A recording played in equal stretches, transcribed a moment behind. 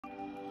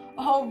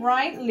All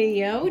right,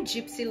 Leo,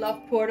 Gypsy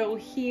Love Portal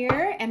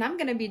here, and I'm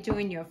going to be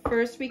doing your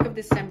first week of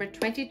December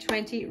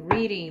 2020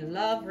 reading,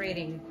 love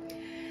reading.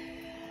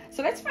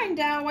 So let's find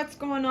out what's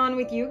going on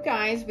with you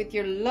guys, with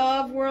your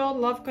love world,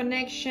 love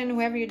connection,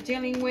 whoever you're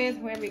dealing with,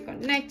 whoever you're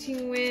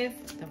connecting with.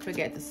 Don't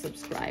forget to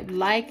subscribe,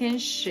 like,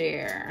 and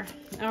share.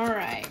 All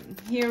right,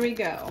 here we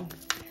go.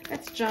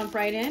 Let's jump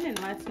right in and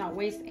let's not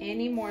waste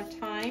any more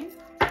time.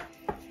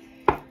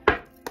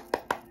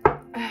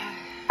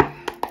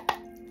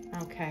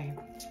 Okay.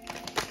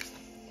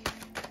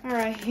 All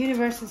right,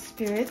 universe and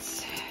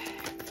spirits.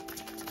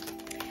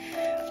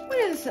 What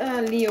does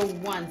Leo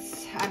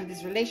wants out of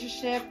this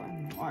relationship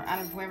or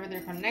out of whoever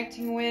they're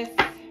connecting with?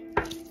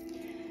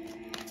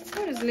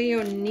 What does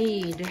Leo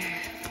need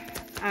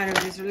out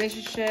of this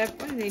relationship?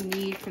 What do they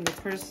need from the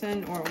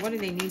person, or what do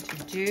they need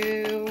to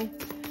do?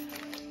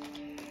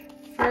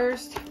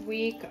 First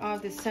week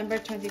of December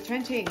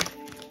 2020.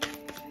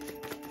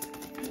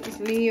 What does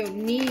Leo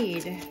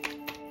need?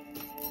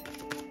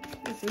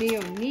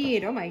 Leo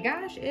need? Oh my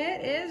gosh,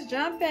 it is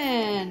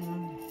jumping.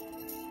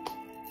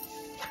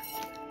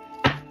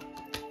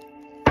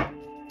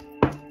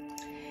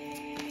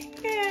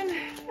 And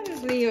how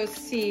does Leo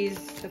sees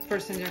the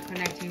person they're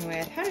connecting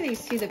with? How do they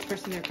see the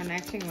person they're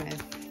connecting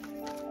with?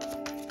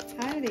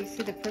 How do they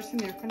see the person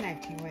they're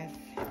connecting with?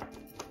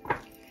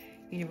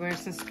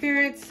 Universe and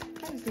spirits,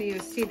 how does Leo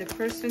see the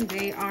person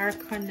they are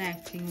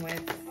connecting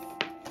with?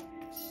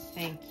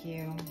 Thank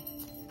you.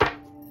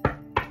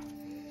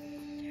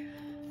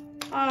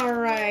 All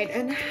right,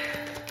 and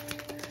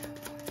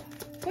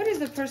what does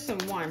the person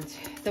want?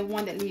 The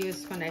one that Leo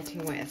is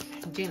connecting with,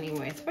 dealing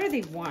with. What do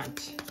they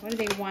want? What do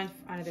they want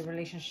out of the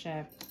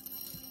relationship?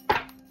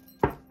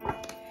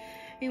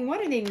 And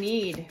what do they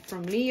need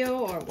from Leo,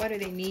 or what do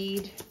they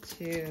need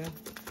to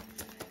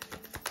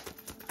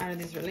out of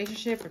this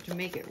relationship, or to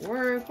make it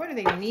work? What do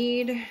they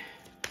need?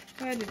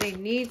 What do they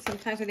need?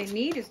 Sometimes what they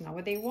need is not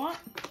what they want.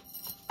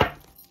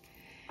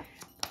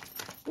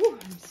 Ooh,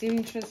 I'm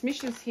receiving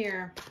transmissions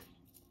here.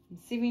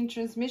 Receiving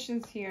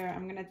transmissions here.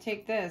 I'm gonna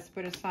take this,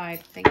 put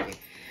aside. Thank you.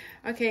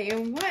 Okay,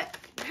 and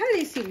how do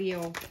they see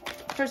Leo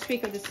first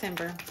week of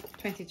December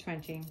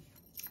 2020?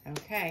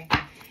 Okay,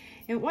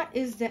 and what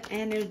is the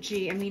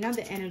energy? I mean, not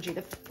the energy,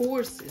 the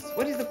forces.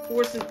 What is the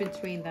forces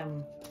between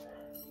them?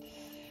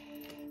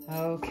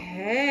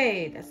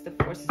 Okay, that's the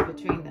forces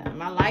between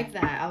them. I like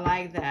that. I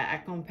like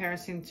that. A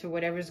comparison to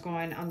whatever's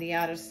going on the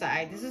outer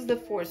side. This is the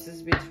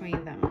forces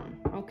between them.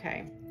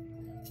 Okay.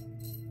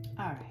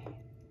 All right.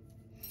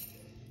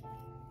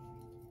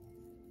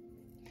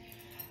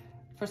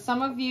 For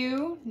some of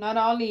you, not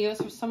all Leos,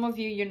 for some of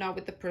you, you're not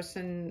with the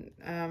person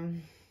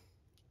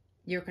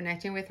you're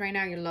connecting with right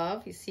now, you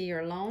love. You see you're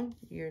alone.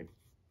 You're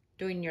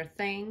doing your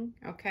thing,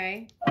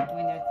 okay?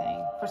 Doing their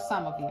thing. For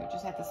some of you,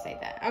 just have to say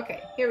that.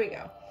 Okay, here we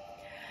go.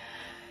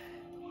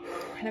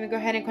 Let me go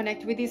ahead and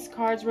connect with these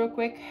cards real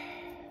quick.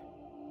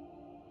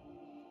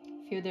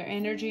 Feel their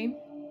energy.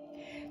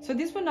 So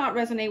this will not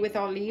resonate with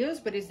all Leos,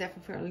 but it's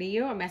definitely for a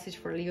Leo, a message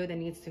for Leo that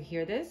needs to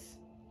hear this.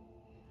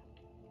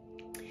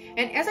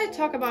 And as I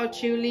talk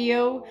about you,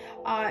 Leo,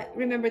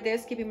 remember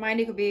this, keep in mind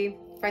it could be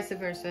vice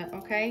versa,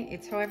 okay?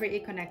 It's however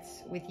it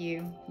connects with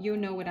you. You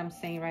know what I'm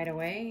saying right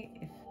away,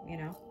 if you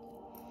know.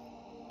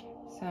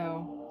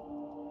 So,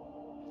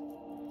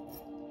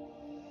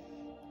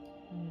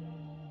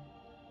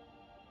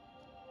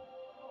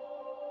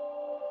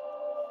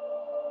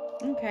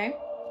 okay.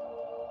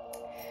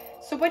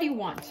 So what do you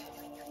want?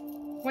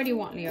 What do you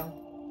want, Leo?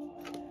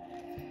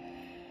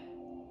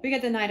 We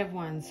got the Knight of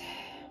Wands.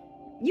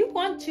 You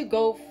want to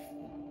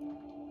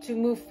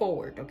move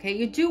forward, okay?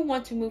 You do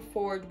want to move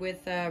forward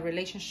with a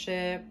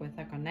relationship, with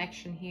a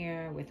connection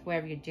here, with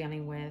whoever you're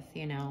dealing with,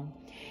 you know.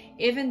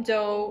 Even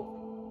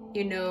though,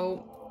 you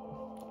know,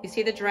 you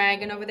see the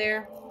dragon over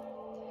there?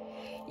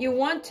 You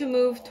want to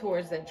move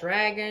towards the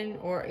dragon,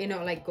 or, you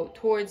know, like go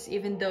towards,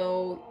 even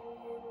though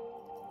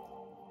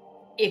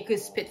it could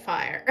spit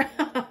fire.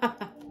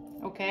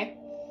 Okay?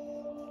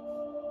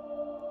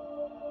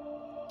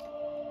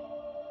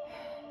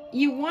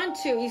 You want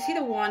to, you see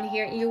the wand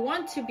here, you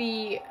want to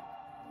be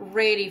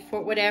ready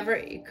for whatever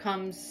it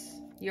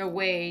comes your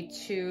way,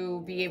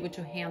 to be able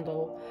to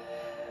handle,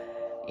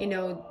 you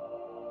know,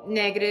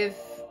 negative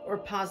or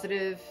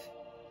positive.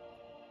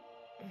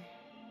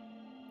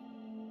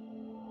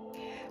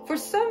 For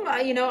some,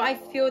 you know, I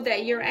feel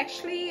that you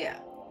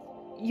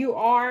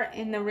are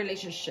in a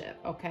relationship,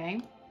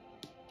 okay?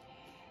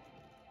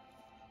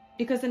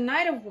 Because the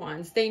Knight of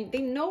Wands, they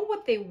know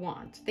what they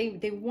want.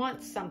 They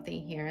want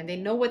something here, and they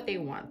know what they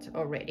want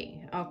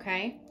already,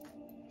 okay?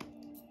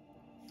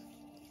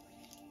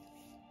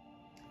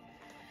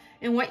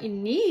 And what you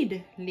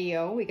need,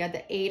 Leo, we got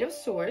the Eight of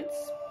Swords.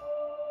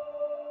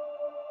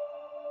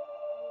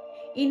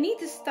 You need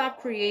to stop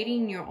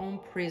creating your own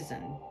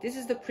prison. This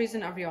is the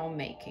prison of your own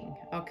making,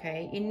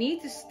 okay? You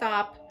need to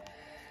stop.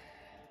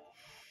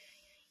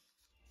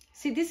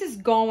 See, this is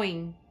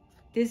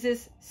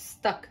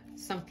stuck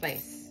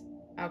someplace,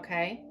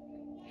 okay?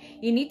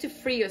 You need to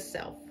free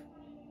yourself.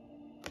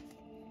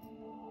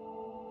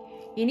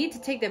 You need to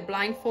take the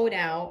blindfold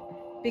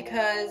out,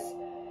 because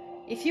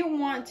if you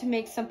want to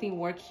make something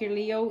work here,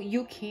 Leo,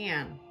 you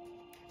can.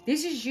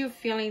 This is you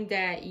feeling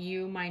that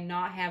you might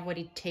not have what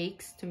it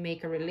takes to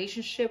make a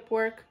relationship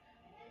work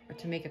or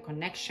to make a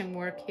connection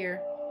work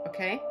here,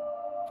 okay?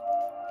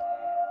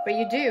 But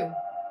you do.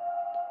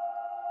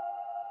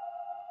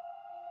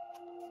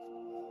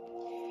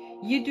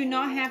 You do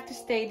not have to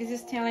stay. This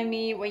is telling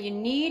me what you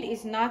need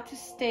is not to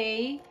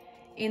stay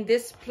in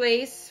this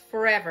place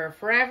forever.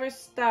 Forever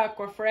stuck,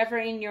 or forever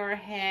in your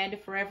head,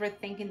 forever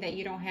thinking that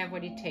you don't have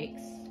what it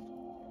takes.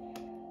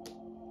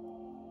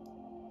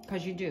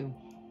 Because you do.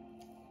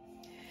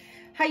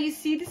 How you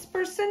see this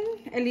person,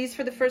 at least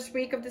for the first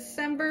week of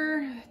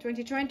December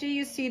 2020,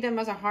 you see them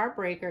as a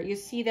heartbreaker. You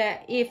see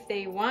that if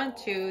they want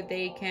to,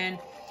 they can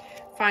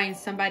find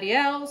somebody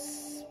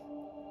else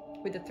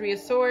with the Three of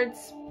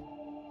Swords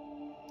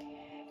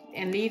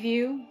and leave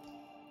you.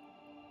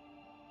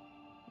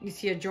 You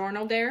see a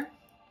journal there.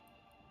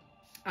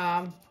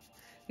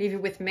 Leave you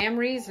with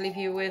memories, leave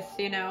you with,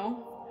 you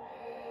know,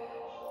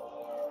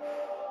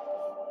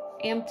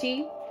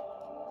 empty.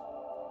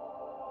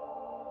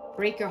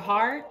 Break your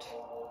heart.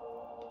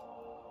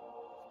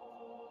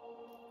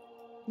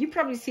 You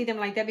probably see them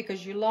like that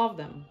because you love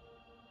them.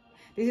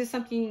 This is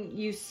something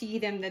you see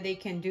them that they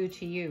can do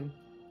to you.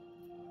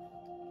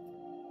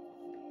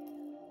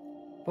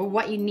 But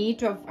what you need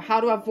to, how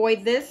to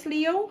avoid this,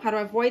 Leo? How to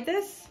avoid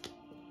this?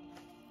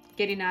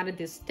 Getting out of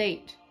this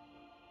state.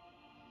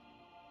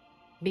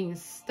 Being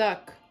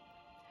stuck.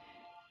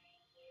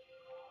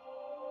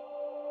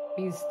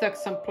 Being stuck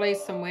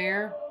someplace,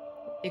 somewhere.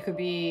 It could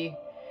be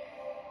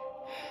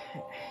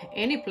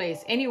any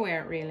place,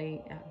 anywhere,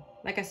 really.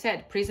 Like I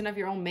said, prison of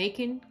your own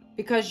making.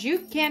 Because you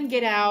can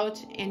get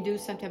out and do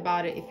something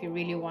about it if you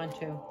really want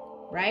to.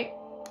 Right?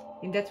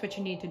 And that's what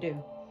you need to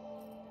do.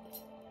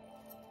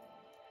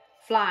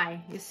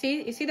 Fly. You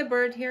see the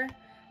bird here?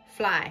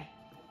 Fly.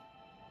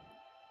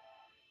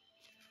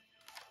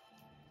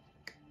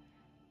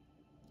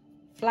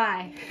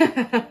 Fly.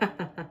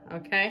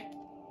 Okay?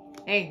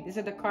 Hey, these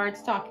are the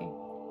cards talking.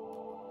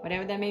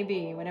 Whatever that may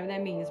be, whatever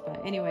that means.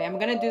 But anyway, I'm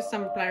going to do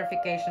some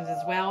clarifications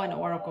as well and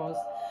oracles.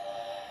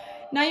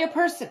 Now your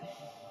person.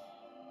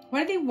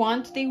 What do they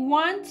want?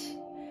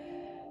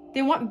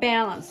 They want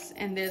balance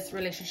in this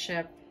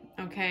relationship.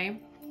 Okay?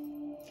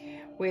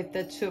 With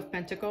the Two of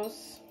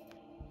Pentacles.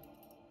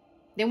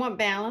 They want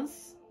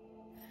balance.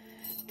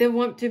 They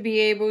want to be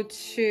able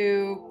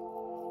to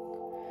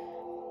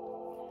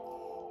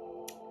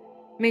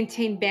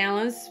maintain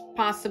balance,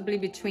 possibly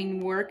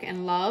between work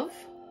and love.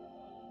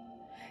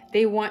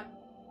 They want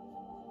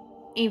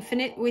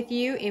infinite with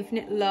you,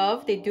 infinite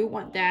love. They do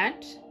want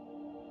that.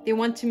 They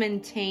want to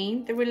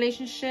maintain the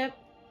relationship.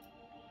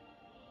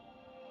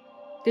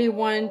 They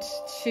want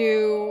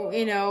to,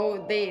 you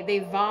know, they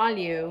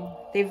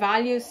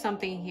value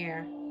something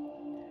here.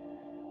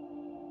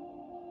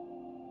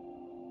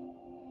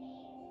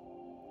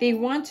 They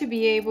want to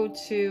be able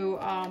to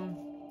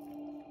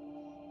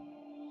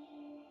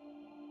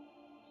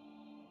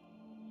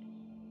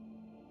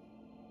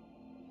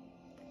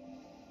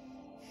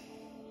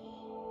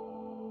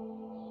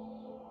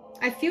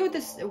I feel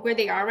this where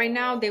they are right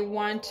now, they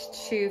want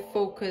to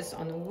focus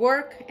on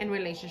work and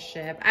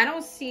relationship. I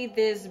don't see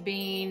this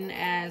being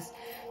as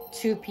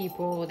two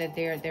people that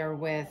they're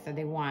with or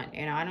they want.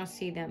 You know, I don't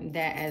see them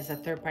that as a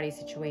third party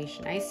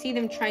situation. I see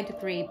them trying to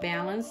create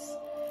balance.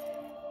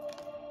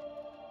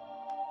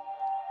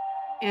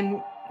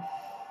 And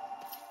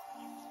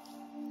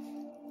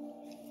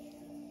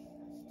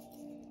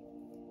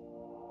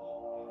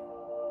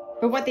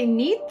but what they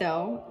need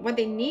though, what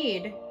they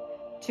need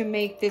to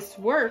make this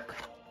work,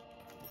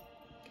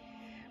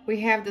 we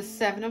have the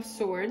Seven of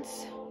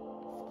Swords,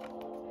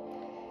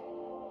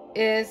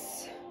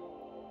 is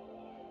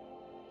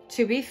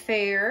to be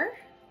fair,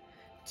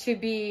 to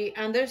be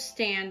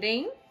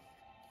understanding,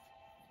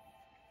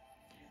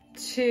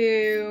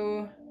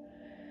 to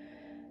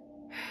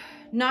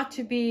not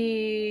to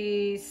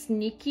be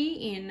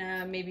sneaky in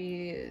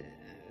maybe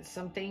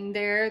something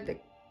there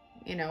that,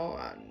 you know,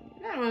 I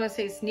don't want to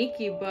say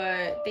sneaky,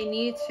 but they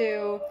need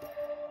to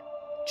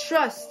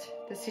trust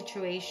the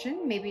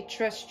situation, maybe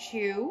trust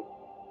you.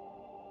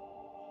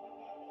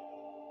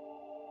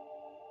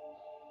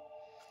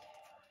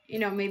 You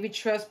know, maybe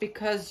trust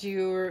because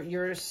you're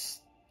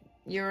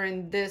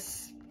in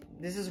this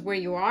is where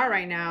you are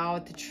right now,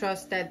 to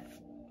trust that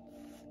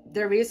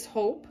there is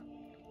hope,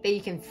 that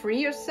you can free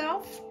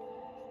yourself.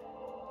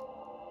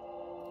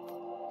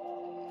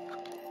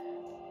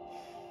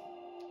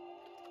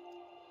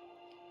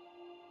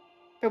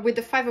 But with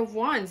the Five of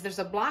Wands, there's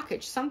a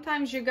blockage.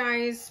 Sometimes you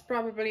guys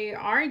probably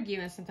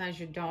argue and sometimes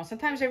you don't.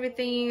 Sometimes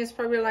everything is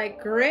probably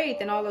like great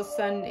and all of a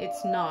sudden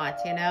it's not,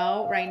 you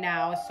know, right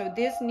now. So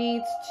this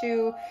needs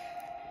to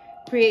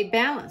create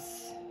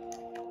balance.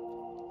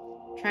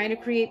 Trying to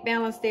create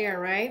balance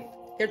there, right?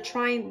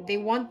 They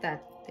want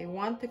that. They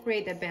want to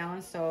create that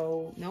balance.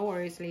 So no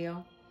worries,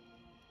 Leo.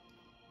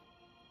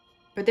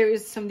 But there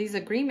is some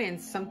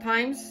disagreements.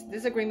 Sometimes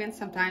disagreements,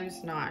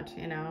 sometimes not,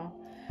 you know.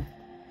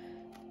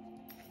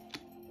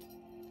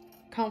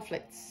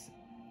 conflicts.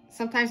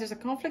 Sometimes there's a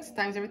conflict,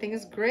 sometimes everything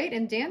is great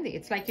and dandy.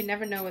 It's like you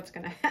never know what's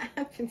going to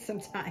happen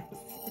sometimes.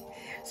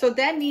 So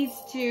that needs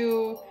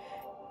to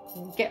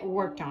get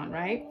worked on,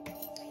 right?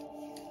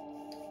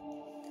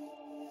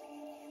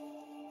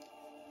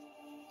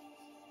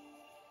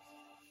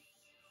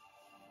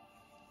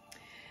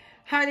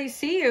 How they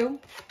see you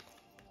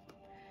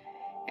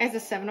as the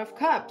Seven of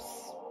Cups,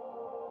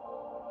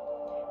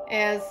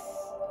 as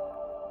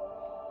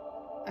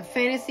a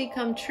fantasy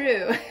come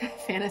true.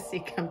 Fantasy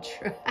come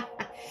true.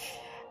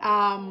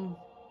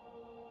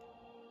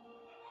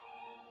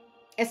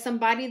 As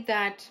somebody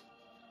that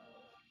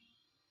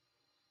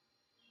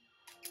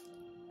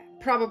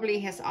probably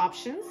has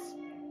options,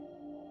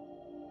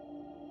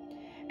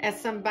 as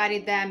somebody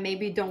that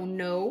maybe don't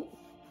know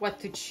what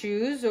to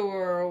choose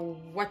or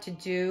what to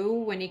do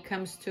when it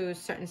comes to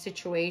certain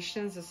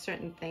situations or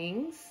certain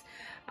things,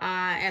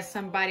 as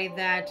somebody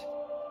that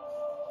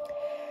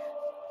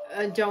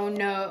don't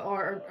know,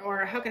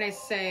 or how can I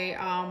say,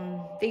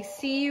 they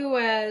see you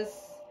as,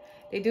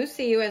 they do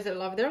see you as the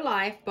love of their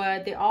life,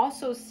 but they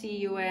also see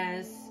you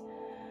as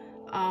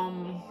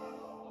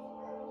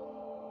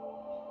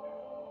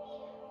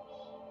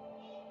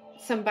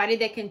somebody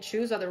that can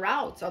choose other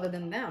routes other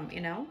than them,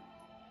 you know?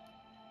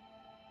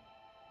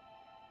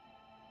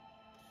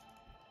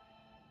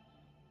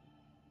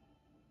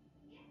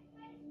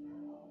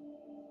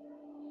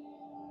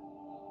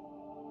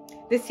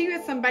 They see you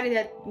as somebody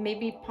that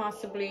maybe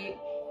possibly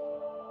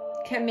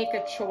can make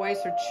a choice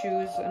or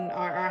choose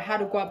or how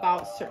to go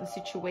about certain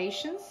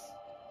situations.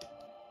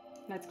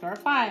 Let's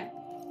clarify a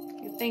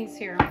few things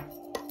here.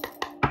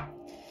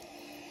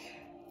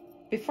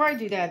 Before I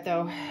do that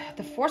though,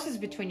 the forces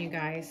between you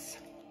guys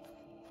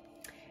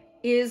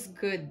is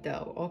good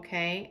though,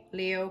 okay?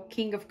 Leo,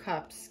 King of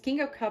Cups.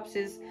 King of Cups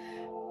is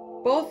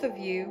both of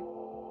you,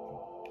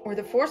 or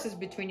the forces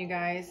between you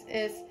guys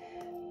is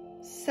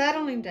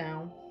settling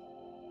down,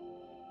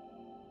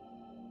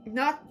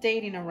 not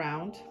dating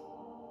around.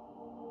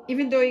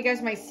 Even though you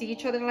guys might see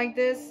each other like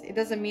this, it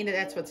doesn't mean that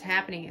that's what's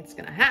happening. It's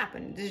gonna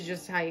happen. This is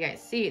just how you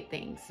guys see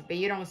things, but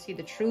you don't see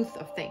the truth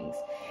of things.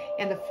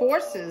 And the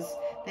forces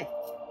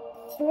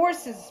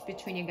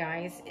between you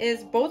guys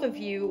is both of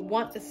you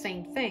want the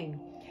same thing.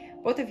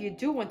 Both of you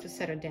do want to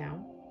settle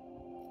down.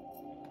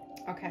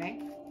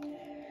 Okay.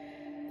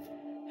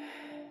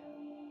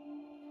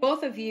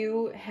 Both of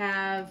you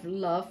have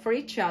love for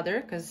each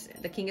other, because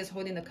the king is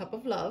holding the cup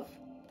of love.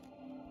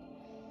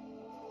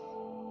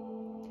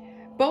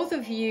 Both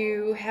of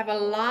you have a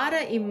lot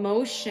of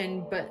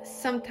emotion, but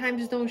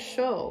sometimes don't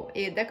show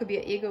it. That could be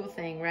an ego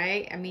thing,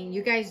 right? I mean,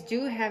 you guys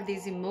do have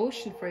this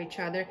emotion for each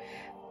other,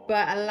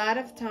 but a lot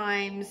of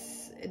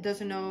times it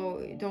don't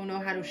know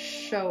how to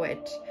show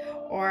it,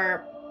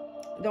 or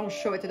don't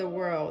show it to the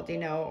world, you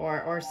know,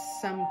 or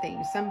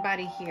something.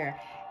 Somebody here,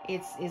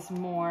 it's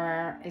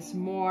more,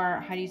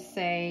 how do you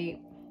say,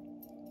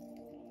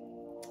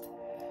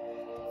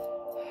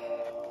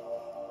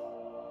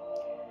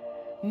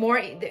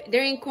 more,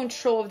 they're in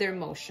control of their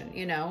emotion,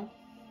 you know.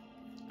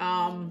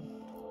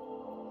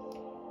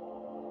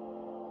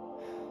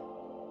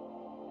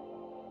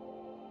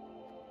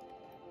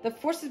 The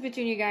forces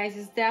between you guys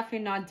is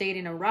definitely not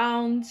dating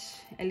around,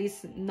 at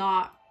least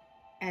not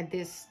at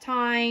this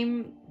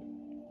time,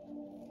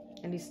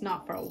 at least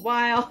not for a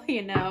while,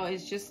 you know.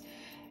 It's just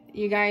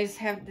you guys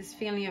have this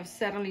feeling of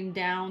settling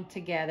down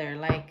together,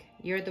 like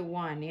you're the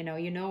one, you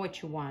know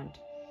what you want.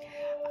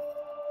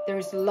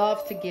 There's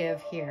love to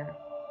give here.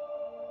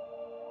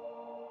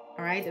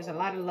 All right, there's a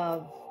lot of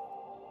love,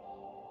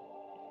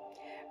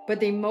 but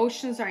the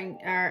emotions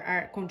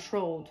are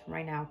controlled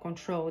right now,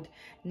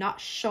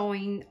 not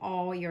showing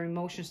all your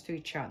emotions to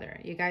each other.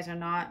 You guys are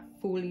not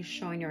fully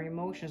showing your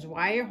emotions.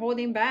 Why are you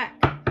holding back?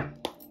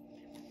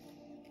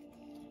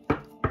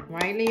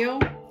 Right, Leo?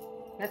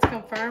 Let's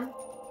confirm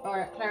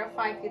or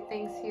clarify a few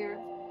things here.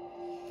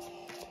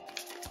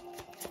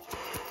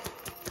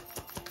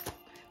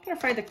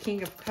 Clarify the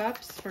King of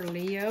Cups for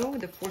Leo,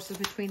 the forces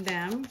between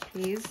them,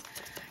 please.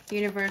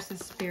 Universe and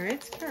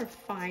spirits,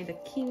 clarify the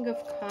King of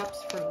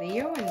Cups for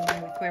Leo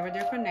and whoever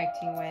they're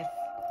connecting with.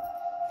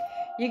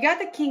 You got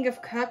the King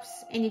of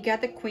Cups and you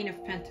got the Queen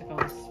of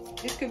Pentacles.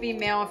 This could be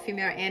male or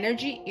female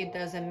energy, it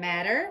doesn't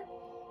matter.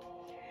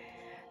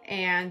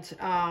 And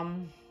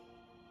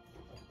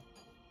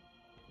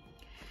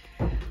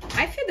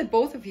I feel that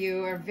both of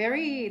you are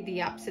very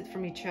the opposite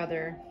from each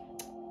other.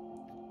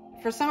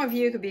 For some of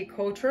you, it could be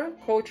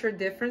culture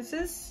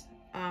differences,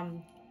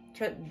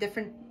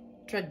 different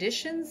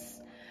traditions.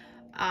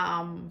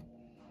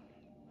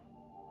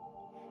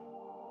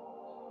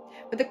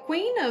 But the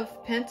Queen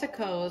of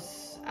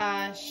Pentacles,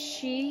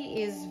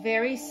 she is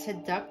very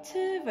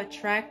seductive,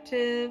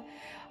 attractive,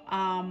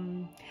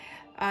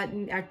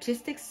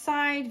 artistic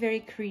side,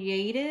 very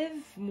creative,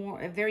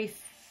 very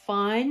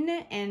fun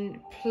and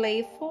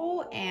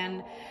playful,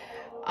 and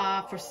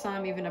for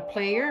some even a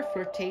player,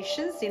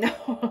 flirtatious, you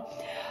know.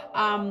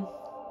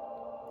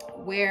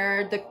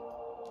 Where the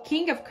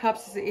King of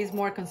Cups is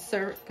more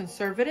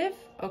conservative,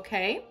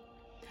 okay.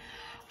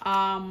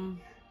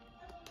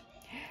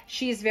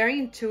 She is very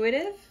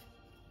intuitive.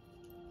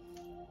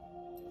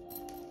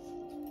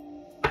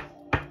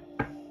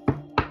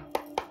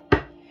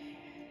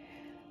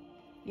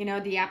 You know,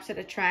 the opposite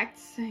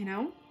attracts, you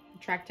know,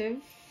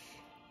 attractive.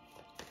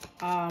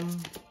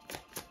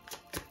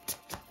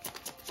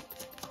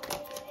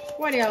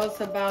 What else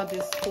about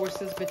these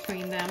forces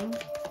between them?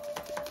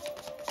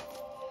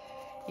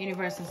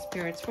 Universe and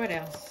spirits. What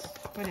else?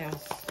 What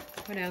else?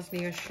 What else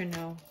Leo should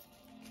know?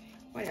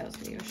 What else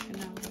Leo should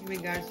know in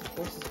regards to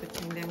forces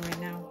between them right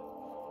now?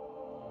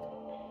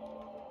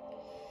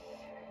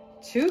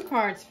 2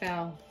 cards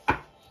fell.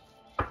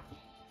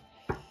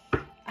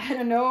 I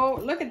don't know.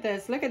 Look at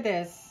this. Look at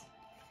this.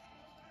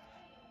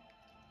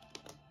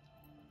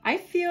 I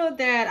feel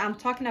that I'm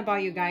talking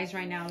about you guys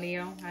right now,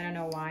 Leo. I don't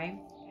know why.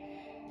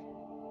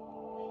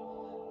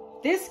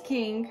 This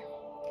king,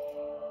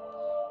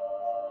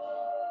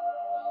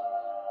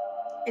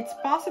 it's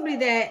possibly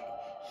that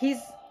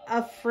he's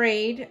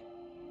afraid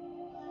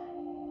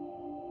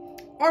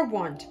or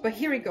want, but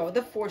here we go,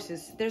 the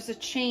forces. There's a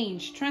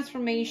change,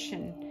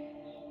 transformation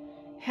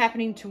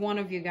happening to one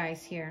of you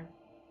guys here.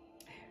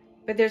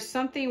 But there's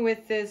something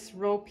with this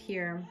rope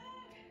here.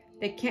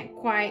 They can't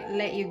quite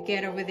let you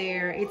get over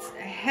there. It's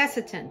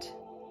hesitant.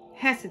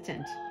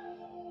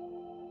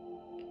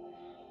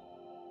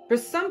 But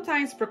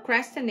sometimes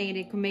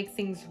procrastinating can make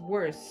things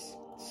worse.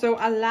 So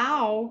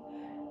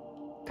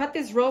cut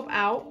this rope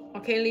out,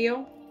 okay,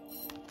 Leo?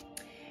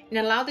 And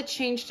allow the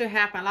change to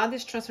happen. Allow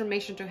this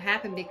transformation to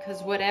happen,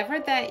 because whatever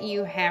that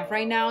you have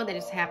right now that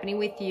is happening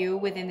with you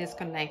within this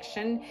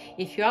connection,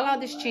 if you allow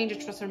this change or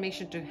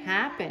transformation to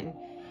happen,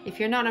 if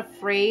you're not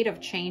afraid of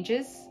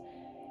changes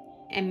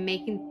and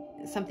making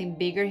something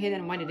bigger here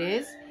than what it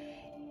is,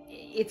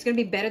 it's going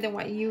to be better than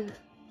what you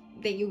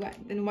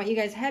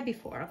guys had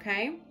before,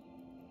 okay?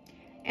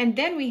 And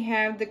then we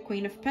have the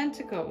Queen of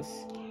Pentacles.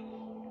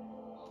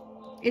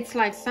 It's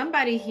like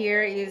somebody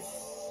here is...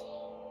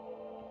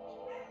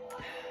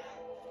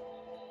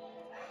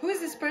 Who is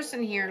this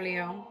person here,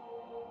 Leo?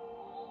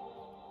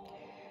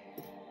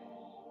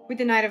 With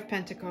the Knight of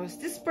Pentacles.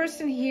 This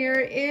person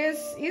here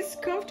is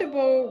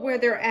comfortable where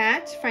they're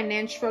at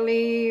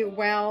financially,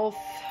 wealth.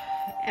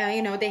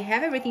 You know, they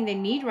have everything they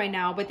need right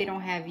now, but they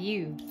don't have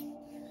you.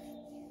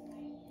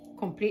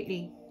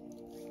 Completely.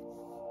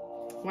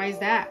 Why is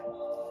that?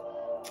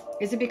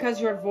 Is it because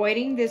you're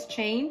avoiding this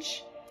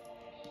change?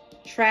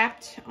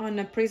 Trapped on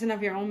a prison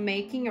of your own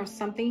making or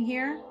something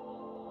here?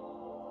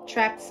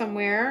 Trapped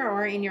somewhere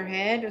or in your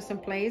head or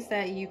someplace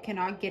that you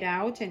cannot get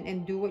out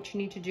and do what you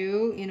need to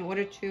do in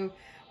order to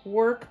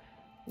work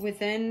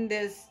within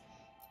this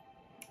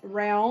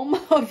realm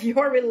of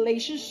your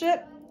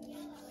relationship?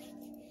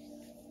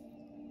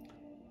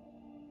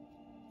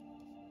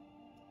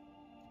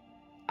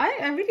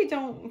 I really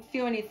don't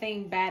feel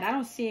anything bad. I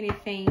don't see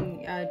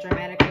anything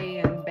dramatically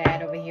and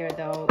bad over here,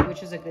 though,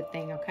 which is a good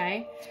thing,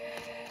 okay?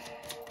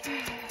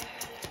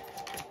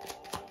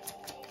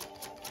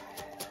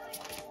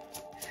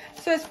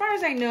 So as far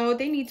as I know,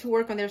 they need to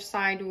work on their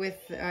side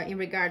with in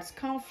regards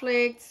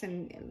conflicts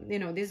and, you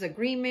know,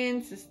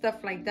 disagreements and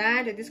stuff like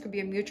that. This could be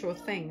a mutual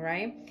thing,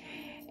 right?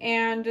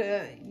 And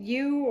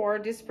you or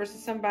this person,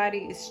 somebody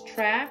is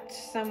trapped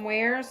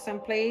somewhere,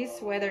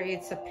 someplace, whether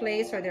it's a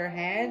place or their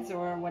heads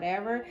or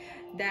whatever,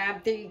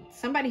 that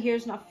somebody here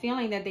is not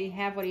feeling that they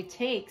have what it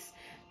takes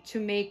to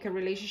make a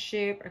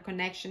relationship or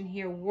connection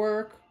here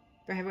work,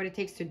 or have what it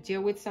takes to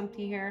deal with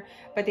something here,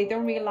 but they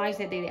don't realize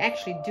that they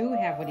actually do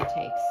have what it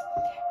takes.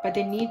 But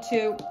they need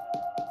to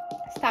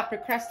stop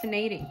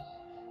procrastinating.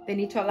 They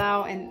need to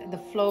allow the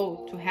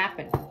flow to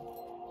happen.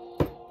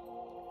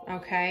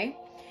 Okay?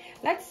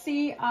 Let's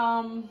see.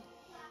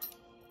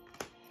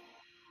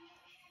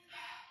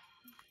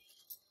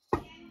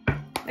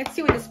 Let's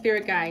see what the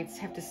spirit guides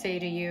have to say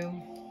to you.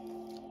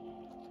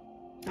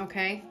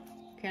 Okay?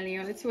 Okay,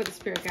 Leo, let's see what the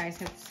spirit guides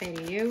have to say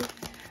to you.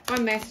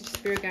 What message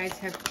spirit guides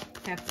have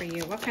for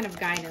you? What kind of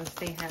guidance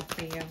they have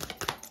for you?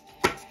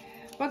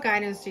 What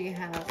guidance do you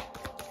have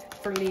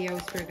for Leo,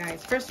 spirit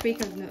guides? First week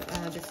of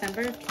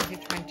December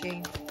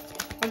 2020.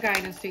 What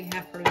guidance do you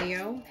have for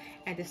Leo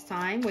at this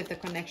time with the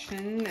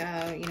connection,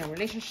 you know,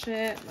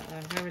 relationship,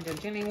 whoever they're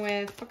dealing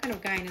with? What kind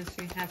of guidance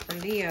do you have for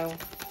Leo?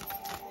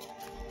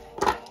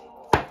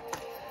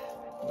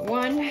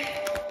 1,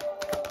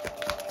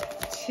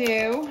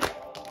 2,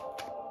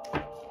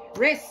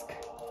 risk.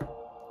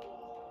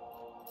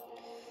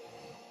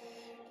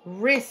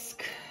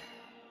 Risk.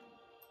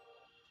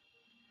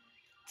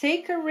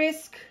 Take a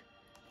risk,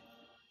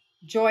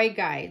 joy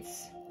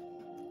guides.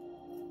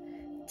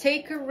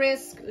 Take a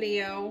risk,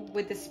 Leo,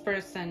 with this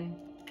person.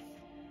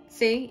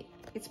 See,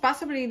 it's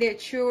possibly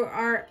that you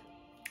are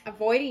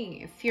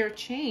avoiding fear of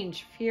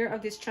change, fear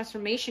of this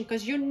transformation,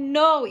 because you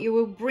know it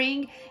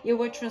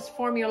will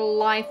transform your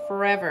life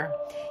forever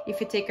if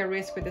you take a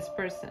risk with this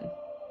person.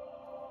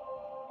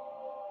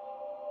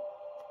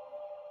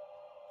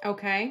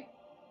 Okay?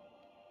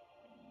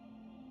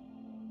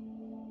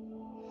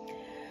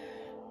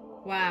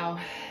 Wow.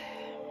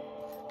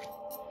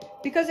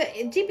 Because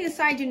deep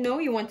inside, you know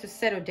you want to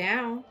settle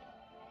down.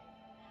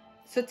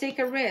 So take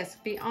a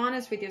risk. Be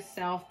honest with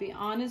yourself. Be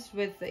honest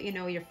with, you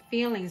know, your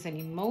feelings and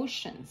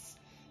emotions.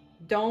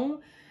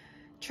 Don't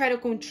try to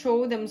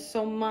control them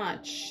so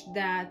much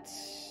that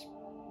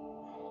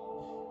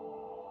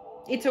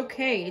it's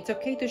okay. It's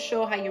okay to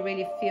show how you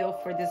really feel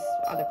for this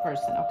other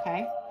person,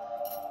 okay?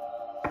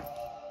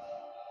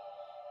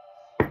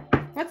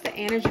 What's the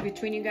energy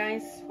between you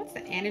guys? What's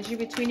the energy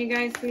between you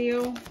guys,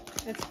 Leo?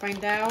 Let's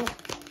find out.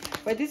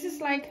 But this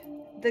is like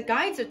the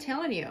guides are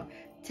telling you,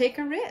 take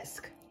a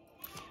risk.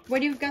 What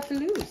do you got to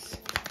lose?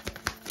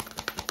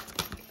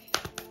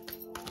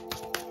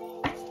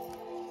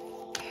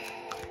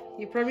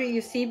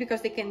 You see,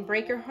 because they can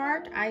break your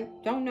heart. I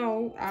don't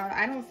know.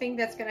 I don't think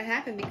that's going to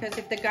happen, because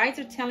if the guides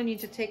are telling you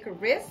to take a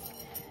risk,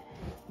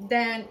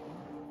 then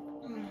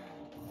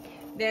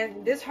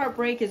this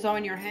heartbreak is all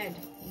in your head.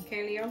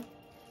 Okay, Leo?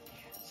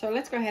 So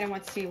let's go ahead and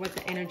let's see what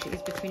the energy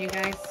is between you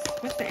guys.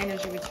 What's the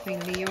energy between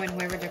Leo and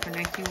whoever they're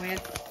connecting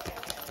with?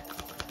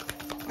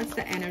 What's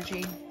the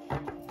energy?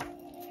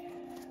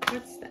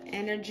 What's the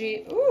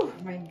energy? Oh,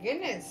 my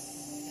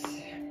goodness.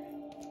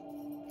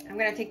 I'm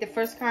going to take the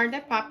first card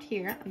that popped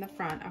here on the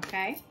front,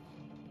 okay?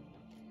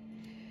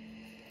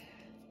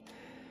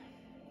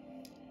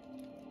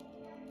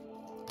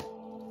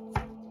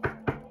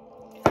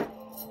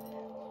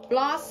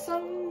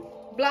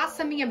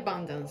 Blossoming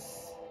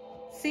abundance.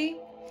 See?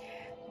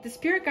 The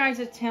spirit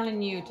guides are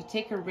telling you to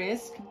take a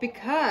risk,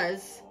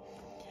 because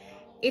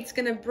it's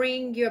going to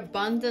bring you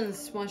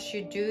abundance once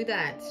you do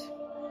that.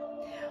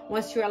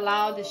 Once you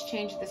allow this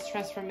change, this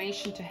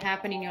transformation to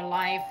happen in your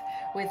life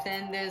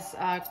within this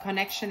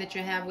connection that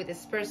you have with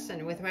this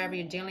person, with whoever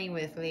you're dealing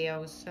with,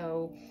 Leo.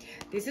 So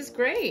this is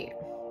great.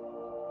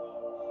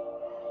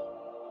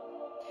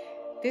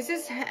 This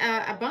is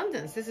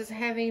abundance. This is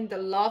having the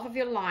love of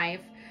your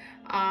life,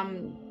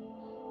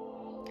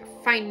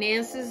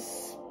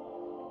 finances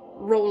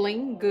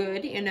rolling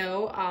good, you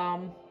know,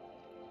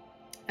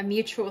 a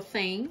mutual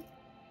thing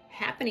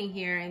happening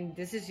here, and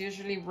this is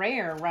usually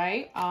rare,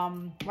 right?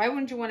 Why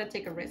wouldn't you want to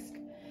take a risk?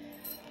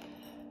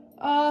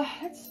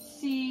 Let's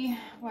see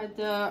what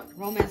the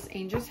romance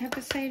angels have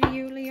to say to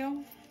you,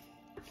 Leo.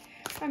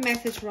 What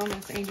message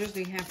romance angels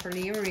do you have for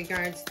Leo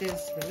regards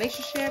this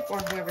relationship, or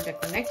whoever they're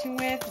connecting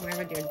with,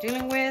 whoever they're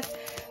dealing with?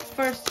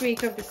 First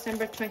week of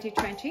December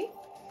 2020.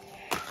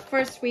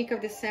 First week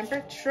of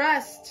December.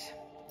 Trust.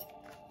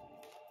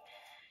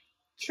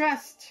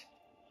 Trust.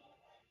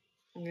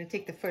 I'm going to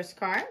take the first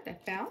card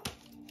that fell.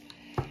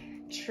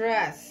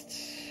 Trust.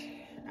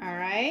 All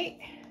right.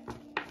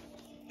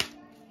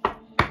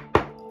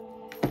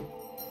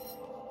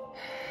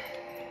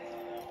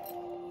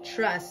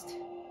 Trust.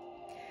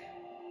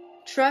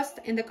 Trust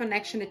in the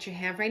connection that you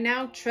have right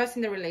now. Trust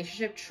in the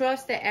relationship.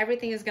 Trust that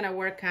everything is going to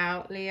work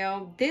out,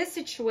 Leo. This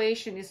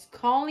situation is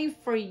calling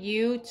for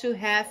you to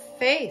have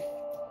faith.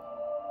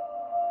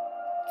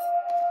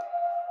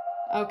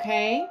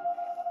 Okay?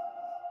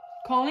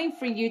 Calling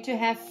for you to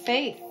have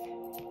faith.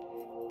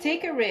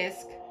 Take a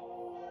risk.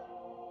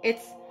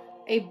 It's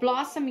a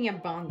blossoming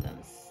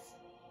abundance.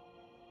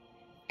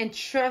 And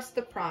trust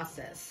the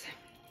process.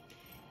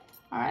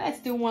 All right, let's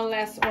do one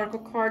last oracle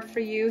card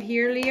for you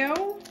here,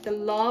 Leo. The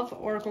Love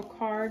Oracle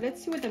card.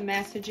 Let's see what the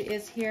message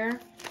is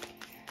here.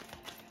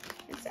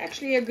 It's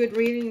actually a good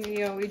reading,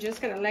 Leo. You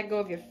just gotta let go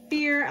of your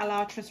fear.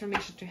 Allow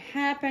transformation to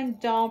happen.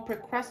 Don't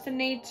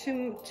procrastinate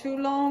too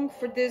long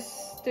for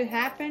this to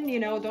happen. You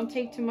know, don't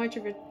take too much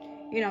of it.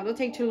 You know, don't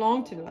take too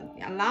long to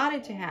allow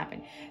it to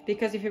happen.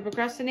 Because if you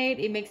procrastinate,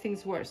 it makes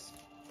things worse.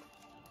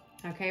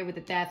 Okay, with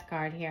the Death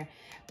card here.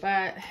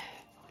 But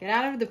get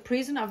out of the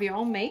prison of your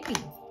own making.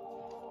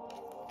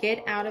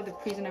 Get out of the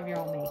prison of your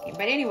own making.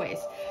 But anyways,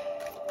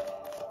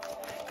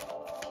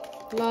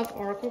 Love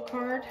Oracle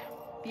card.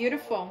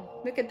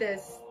 Beautiful. Look at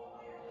this.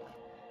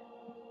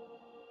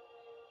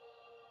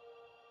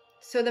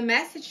 So the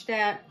message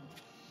that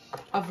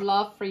of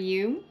love for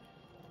you.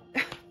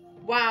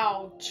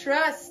 Wow.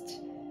 Trust.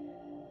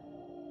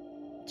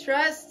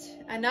 Trust.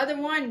 Another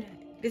one.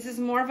 This is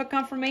more of a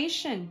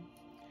confirmation.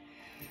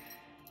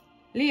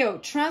 Leo,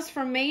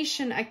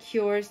 transformation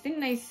occurs.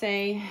 Didn't I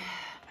say...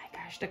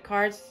 The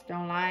cards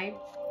don't lie.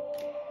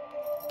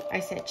 I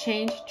said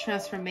change,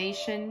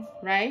 transformation,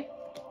 right?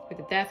 With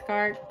the Death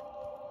card.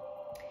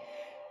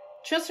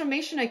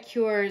 Transformation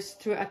occurs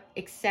through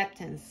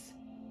acceptance.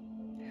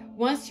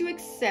 Once you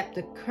accept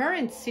the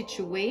current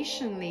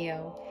situation,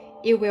 Leo,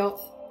 it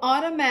will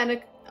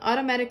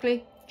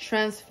automatically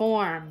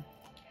transform.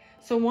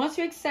 So once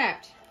you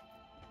accept,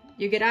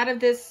 you get out of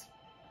this,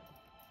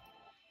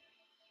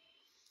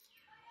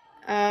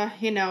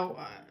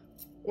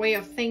 way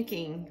of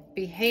thinking,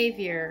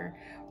 behavior,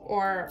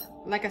 or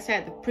like I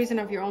said, the prison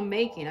of your own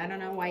making. I don't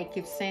know why it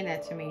keeps saying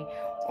that to me.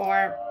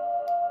 Or,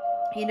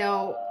 you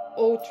know,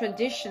 old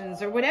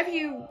traditions, or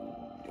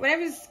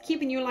whatever's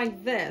keeping you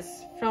like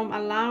this from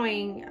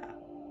allowing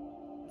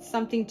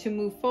something to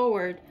move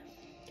forward.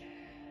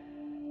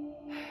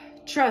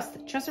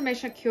 Trust.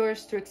 Transformation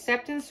occurs through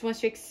acceptance.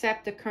 Once you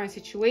accept the current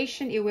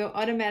situation, it will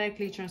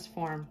automatically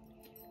transform.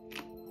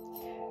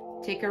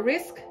 Take a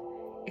risk.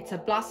 It's a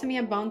blossoming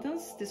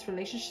abundance this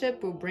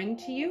relationship will bring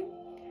to you.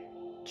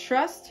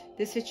 Trust,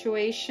 this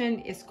situation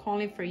is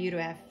calling for you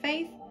to have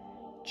faith.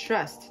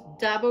 Trust,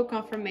 double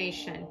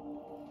confirmation.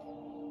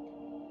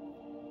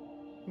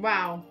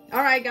 Wow.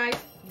 All right, guys,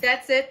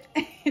 that's it.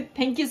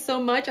 Thank you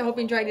so much. I hope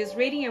you enjoyed this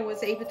reading and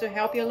was able to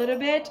help you a little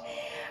bit.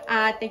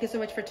 Thank you so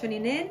much for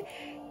tuning in.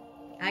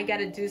 I got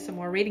to do some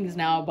more readings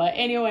now. But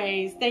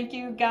anyways, thank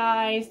you,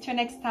 guys. Till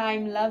next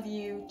time. Love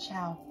you.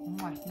 Ciao.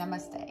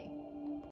 Namaste.